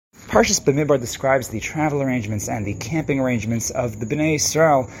Parshas Bamidbar describes the travel arrangements and the camping arrangements of the Bnei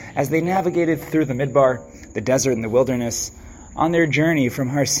Yisrael as they navigated through the Midbar, the desert and the wilderness, on their journey from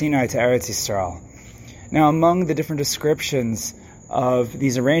Har Sinai to Eretz Yisrael. Now, among the different descriptions of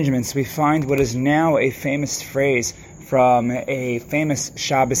these arrangements, we find what is now a famous phrase from a famous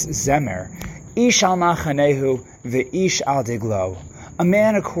Shabbos Zemer, Ish al machanehu ve'ish al deglo. A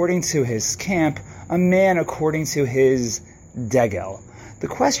man according to his camp, a man according to his Degel. The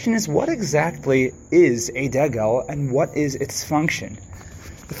question is, what exactly is a Degel and what is its function?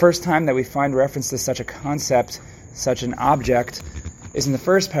 The first time that we find reference to such a concept, such an object, is in the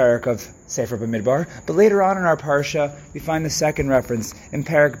first parak of Sefer Bamidbar, but later on in our Parsha, we find the second reference in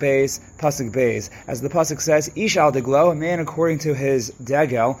parak Beis, Pasuk Beis, as the Pasuk says, Ish al deglo, a man according to his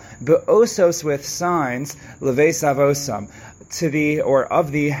Degel, be'osos with signs, levei savosam, to the, or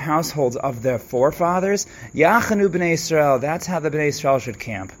of the households of their forefathers, Yachanu b'nei Yisrael, that's how the Bnei Yisrael should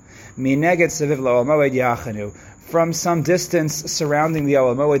camp. Mineged saviv lo'al moed Yachanu, from some distance surrounding the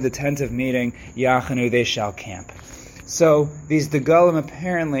Oel Moed, the tent of meeting, Yachanu, they shall camp. So these Degalim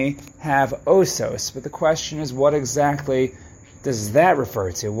apparently have osos, but the question is, what exactly does that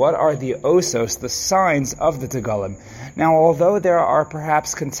refer to? What are the osos, the signs of the Degalim? Now, although there are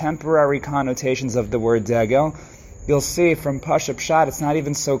perhaps contemporary connotations of the word Degel, you'll see from Parsha Paradise, it's not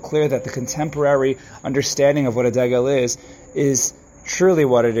even so clear that the contemporary understanding of what a Degel is truly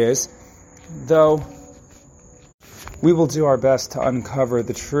what it is, though we will do our best to uncover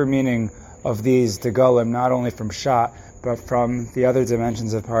the true meaning of these Degalim, not only from Pshat, but from the other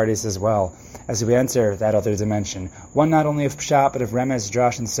dimensions of Pardeis as well, as we enter that other dimension. One not only of Pshat, but of Remez,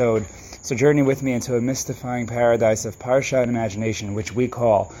 Drash, and Sod. So journey with me into a mystifying paradise of Parsha and imagination, which we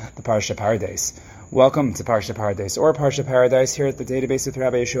call the Parsha Paradise. Welcome to Parsha Paradise, or Parsha Paradise, here at the database with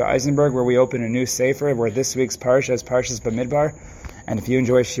Rabbi Yeshua Eisenberg, where we open a new sefer, where this week's Parsha is Parshas Bamidbar. And if you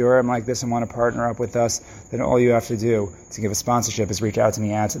enjoy shiurim like this and want to partner up with us, then all you have to do to give a sponsorship is reach out to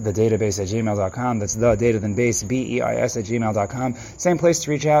me at thedatabase@gmail.com. That's the data then base, BEIS @gmail.com. Same place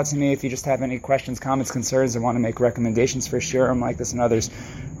to reach out to me if you just have any questions, comments, concerns, and want to make recommendations for shiurim like this and others,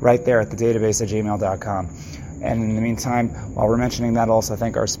 right there at thedatabase@gmail.com. And in the meantime, while we're mentioning that, also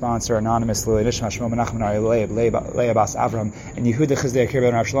thank our sponsor, Anonymous, Lili Nishma, Shmo Menachem Leah Bas Avram, and Yehuda Chizdei Akir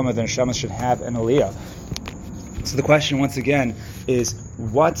Ben Rav Shlomo, the Neshamas should have an Aliyah. So the question, once again, is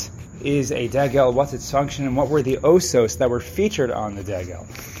what is a Degel, what's its function, and what were the osos that were featured on the Degel?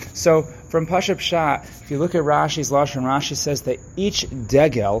 So from Parsha Pshat, if you look at Rashi's Lashon, Rashi says that each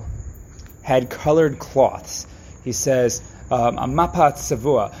Degel had colored cloths. He says, a mapat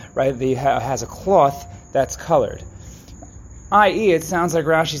savua, right? Has a cloth that's colored. I.e., it sounds like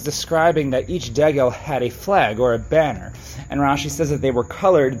Rashi's describing that each Degel had a flag or a banner. And Rashi says that they were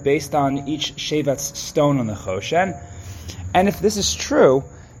colored based on each Shevet's stone on the Choshen. And if this is true,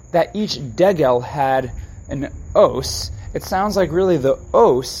 that each Degel had an os, it sounds like really the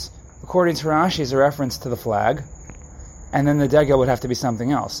os, according to Rashi, is a reference to the flag, and then the Degel would have to be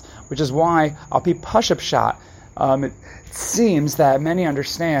something else. Which is why, Al Pi Parsha Pshat, it seems that many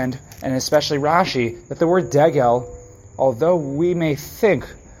understand, and especially Rashi, that the word Degel, although we may think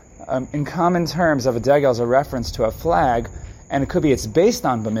in common terms of a Degel as a reference to a flag, and it could be it's based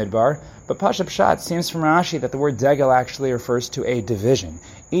on Bamidbar, but Parsha Pshat seems from Rashi that the word Degel actually refers to a division.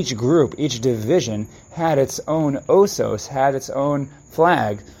 Each group, each division had its own osos, had its own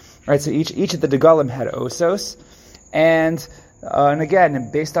flag, right? So each of the Degalim had osos, and again,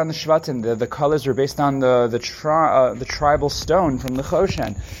 based on the Shvatim, the colors were based on the tribal stone from the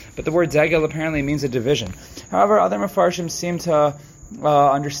Choshen. But the word Degel apparently means a division. However, other Mefarshim seem to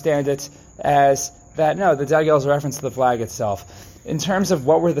understand it as that, no, the Degel is a reference to the flag itself. In terms of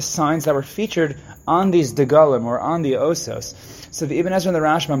what were the signs that were featured on these Degalim, or on the Osos, so the Ibn Ezra and the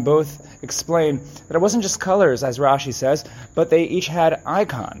Rashbam both explain that it wasn't just colors, as Rashi says, but they each had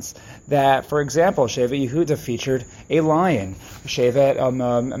icons. That, for example, Shevet Yehuda featured a lion. Shevet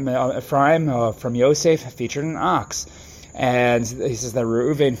Ephraim from Yosef featured an ox. And he says that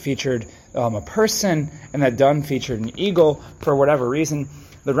Reuven featured a person, and that Dan featured an eagle, for whatever reason.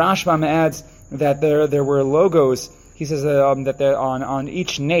 The Rashbam adds that there were logos. He says that they're on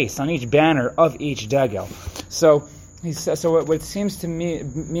each nace, on each banner of each Degel. So he says, so what it seems to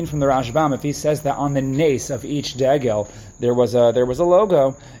mean from the Rashbam, if he says that on the nace of each Degel there was a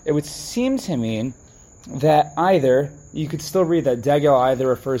logo, it would seem to mean that either you could still read that Degel either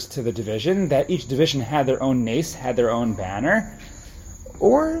refers to the division, that each division had their own nace, had their own banner,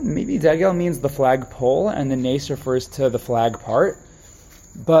 or maybe Degel means the flag pole and the nace refers to the flag part.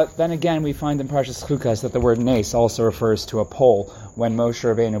 But then again, we find in Parshas Chukas that the word nes also refers to a pole. When Moshe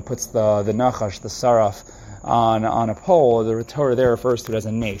Rabbeinu puts the nachash, the saraf, on a pole, the Torah there refers to it as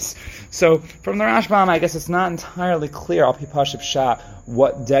a nes. So from the Rashbam, I guess it's not entirely clear, al pi Parsha Pshat,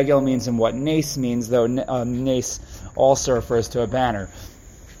 what degel means and what nes means, though nes also refers to a banner.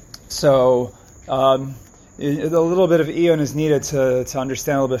 So a little bit of eon is needed to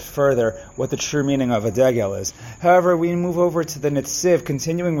understand a little bit further what the true meaning of a degel is. However, we move over to the Netziv,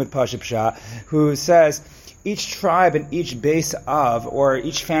 continuing with Parsha Pshat, who says each tribe and each base of, or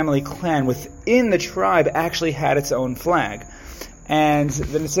each family clan within the tribe actually had its own flag. And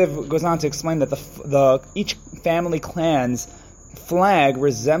the Netziv goes on to explain that each family clan's flag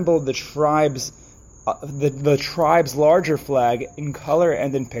resembled the tribe's larger flag in color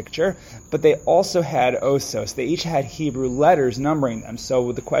and in picture, but they also had osos. They each had Hebrew letters numbering them.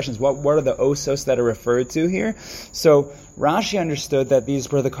 So the question is, what are the osos that are referred to here? So Rashi understood that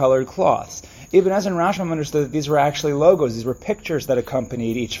these were the colored cloths. Ibn Ezra and Rashbam understood that these were actually logos. These were pictures that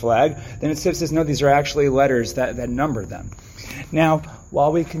accompanied each flag. Then Netziv says, no, these are actually letters that number them. Now,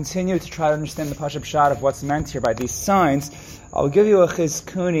 while we continue to try to understand the Parsha Pshat of what's meant here by these signs, I'll give you a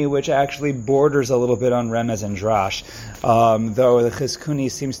chizkuni which actually borders a little bit on remez and drash, though the chizkuni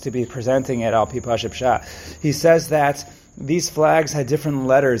seems to be presenting it al pi Parsha Pshat. He says that these flags had different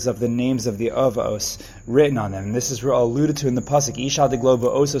letters of the names of the avos written on them. And this is alluded to in the pasuk, Ishal Deglo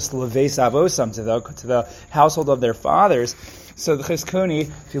Osos Leves Avosam, to the household of their fathers. So the chizkuni,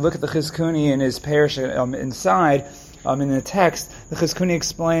 if you look at the chizkuni in his parish inside, in the text, the Chizkuni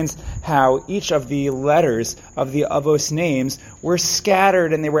explains how each of the letters of the Avos names were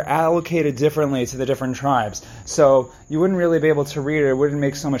scattered and they were allocated differently to the different tribes. So you wouldn't really be able to read it. It wouldn't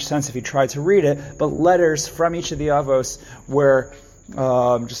make so much sense if you tried to read it. But letters from each of the Avos were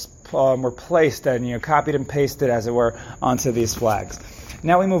were placed and copied and pasted, as it were, onto these flags.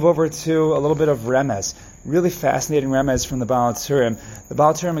 Now we move over to a little bit of remez. Really fascinating remez from the Baal HaTurim. The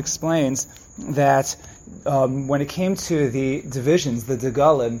Baal HaTurim explains that when it came to the divisions, the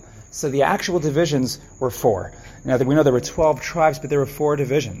Degalim, so the actual divisions were 4. Now we know there were 12 tribes, but there were 4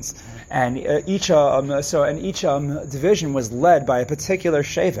 divisions, and each division was led by a particular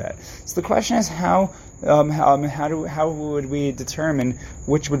shevet. So the question is, how would we determine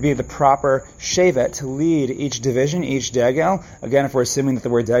which would be the proper shevet to lead each division, each degel? Again, if we're assuming that the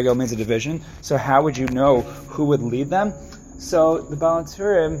word degel means a division, so how would you know who would lead them? So the Baal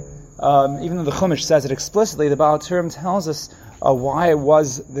HaTurim, even though the Chumash says it explicitly, the Baal HaTurim tells us why it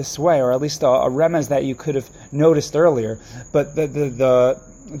was this way, or at least a remez that you could have noticed earlier. But the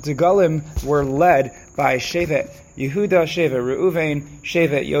Degalim were led by Shevet Yehuda, Shevet Reuven,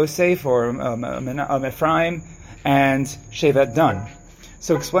 Shevet Yosef, or Ephraim, and Shevet Dan.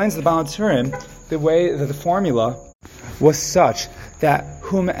 So explains the Baal HaTurim, the way that the formula was such that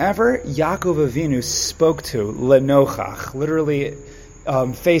whomever Yaakov Avinu spoke to, lenochach, literally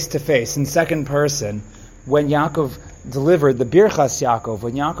face to face, in second person, when Yaakov delivered the Birchas Yaakov,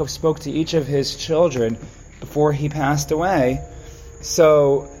 when Yaakov spoke to each of his children before he passed away,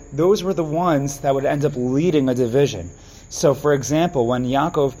 so those were the ones that would end up leading a division. So, for example, when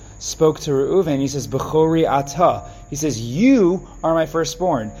Yaakov spoke to Reuven, he says, Bechori ata. He says, you are my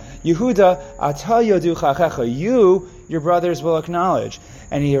firstborn. Yehuda, ata yodu chachecha. You, your brothers, will acknowledge.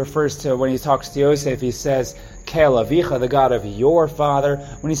 And he refers to, when he talks to Yosef, he says, Kel avicha, the God of your father.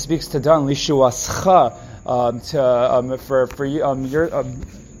 When he speaks to Dan, lishuascha,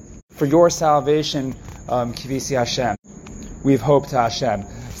 for your salvation, kivisi Hashem. We've hoped to Hashem.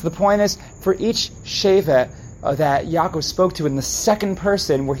 So the point is, for each shevet that Yaakov spoke to in the second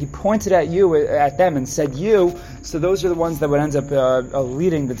person, where he pointed at them and said you, so those are the ones that would end up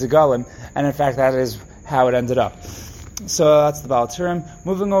leading the Degalim, and in fact that is how it ended up. So that's the Baal HaTurim.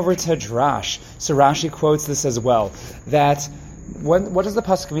 Moving over to Drash. So Rashi quotes this as well, that what does the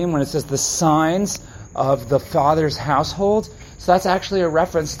pasuk mean when it says the signs of the father's household? So that's actually a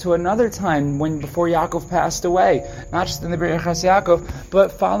reference to another time before Yaakov passed away. Not just in the Birchas Yaakov,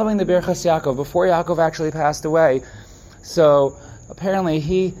 but following the Birchas Yaakov, before Yaakov actually passed away. So apparently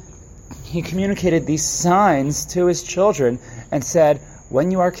he communicated these signs to his children and said,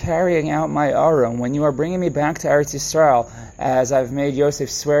 when you are carrying out my Aron, when you are bringing me back to Eretz Yisrael, as I've made Yosef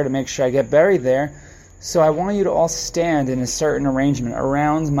swear to make sure I get buried there, so I want you to all stand in a certain arrangement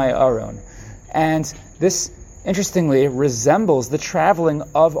around my Aron. And this, interestingly, resembles the traveling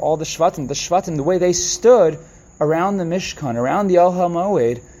of all the Shvatim. The Shvatim, the way they stood around the Mishkan, around the Ohel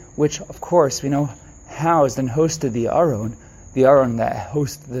Moed, which, of course, we know housed and hosted the Aron that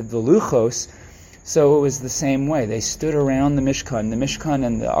hosted the Luchos. So it was the same way. They stood around the Mishkan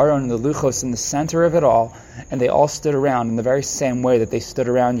and the Aron and the Luchos in the center of it all, and they all stood around in the very same way that they stood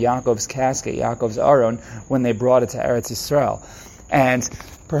around Yaakov's casket, Yaakov's Aron, when they brought it to Eretz Yisrael. And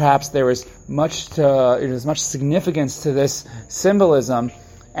perhaps there was much significance to this symbolism,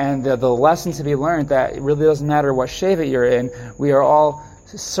 and the lesson to be learned that it really doesn't matter what shevet you're in, we are all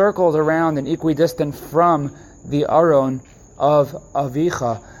circled around and equidistant from the Aron of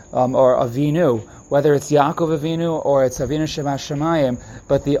Avicha, or Avinu, whether it's Yaakov Avinu or it's Avinu Shebashamayim,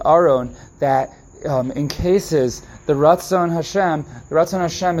 but the Aron that encases the Ratzon Hashem. The Ratzon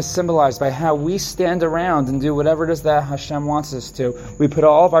Hashem is symbolized by how we stand around and do whatever it is that Hashem wants us to. We put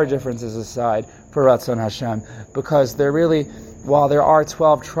all of our differences aside for Ratzon Hashem, because while there are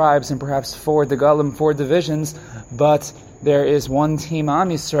 12 tribes and perhaps 4 Degalim, 4 divisions, but there is one team Am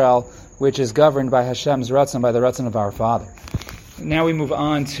Yisrael, which is governed by Hashem's Ratzon, by the Ratzon of our Father. Now we move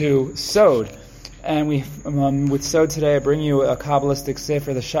on to Sod. And with Sod today, I bring you a Kabbalistic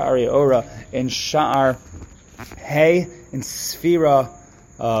sefer, the Sha'ar Ora, in Sha'ar Hey, in Sfira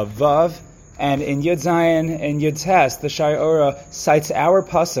Vav, and in Yud Zayin and Yud Tes, the Sha'ar Ora cites our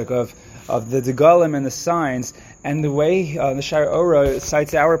pasuk of the Degalim and the signs, and the way the Sha'ar Ora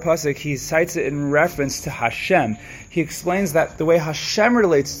cites our pasuk, he cites it in reference to Hashem. He explains that the way Hashem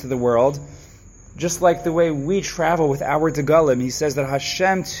relates to the world, just like the way we travel with our Degalim, he says that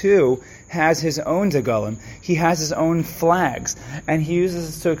Hashem too has his own Degalim. He has his own flags. And he uses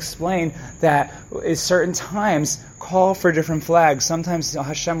this to explain that at certain times call for different flags. Sometimes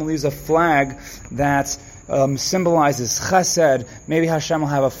Hashem will use a flag that symbolizes chesed. Maybe Hashem will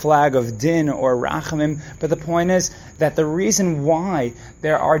have a flag of din or rachamim. But the point is that the reason why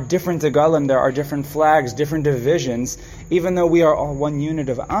there are different Degalim, there are different flags, different divisions, even though we are all one unit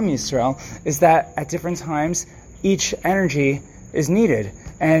of Am Yisrael, is that at different times each energy is needed.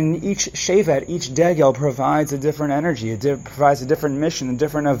 And each shevet, each degel provides a different energy, it provides a different mission, a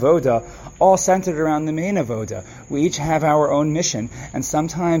different avoda, all centered around the main avoda. We each have our own mission, and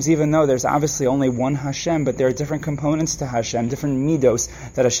sometimes, even though there's obviously only one Hashem, but there are different components to Hashem, different midos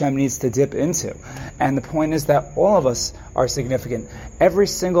that Hashem needs to dip into. And the point is that all of us are significant. Every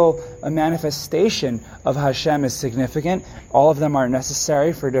single manifestation of Hashem is significant. All of them are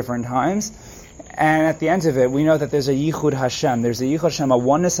necessary for different times. And at the end of it, we know that there's a yichud Hashem, there's a yichud Hashem, a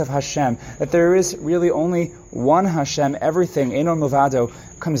oneness of Hashem, that there is really only one Hashem. Everything, Eino Movado,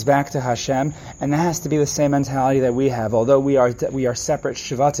 comes back to Hashem, and that has to be the same mentality that we have. Although we are separate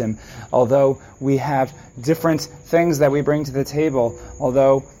Shvatim, although we have different things that we bring to the table,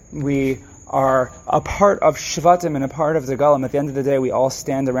 although we are a part of Shvatim and a part of Degalim, at the end of the day, we all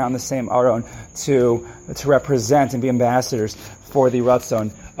stand around the same Aron to represent and be ambassadors for the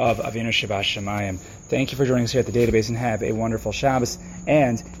Ratzon of Avinu Shebashamayim. Thank you for joining us here at the database, and have a wonderful Shabbos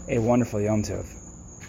and a wonderful Yom Tov.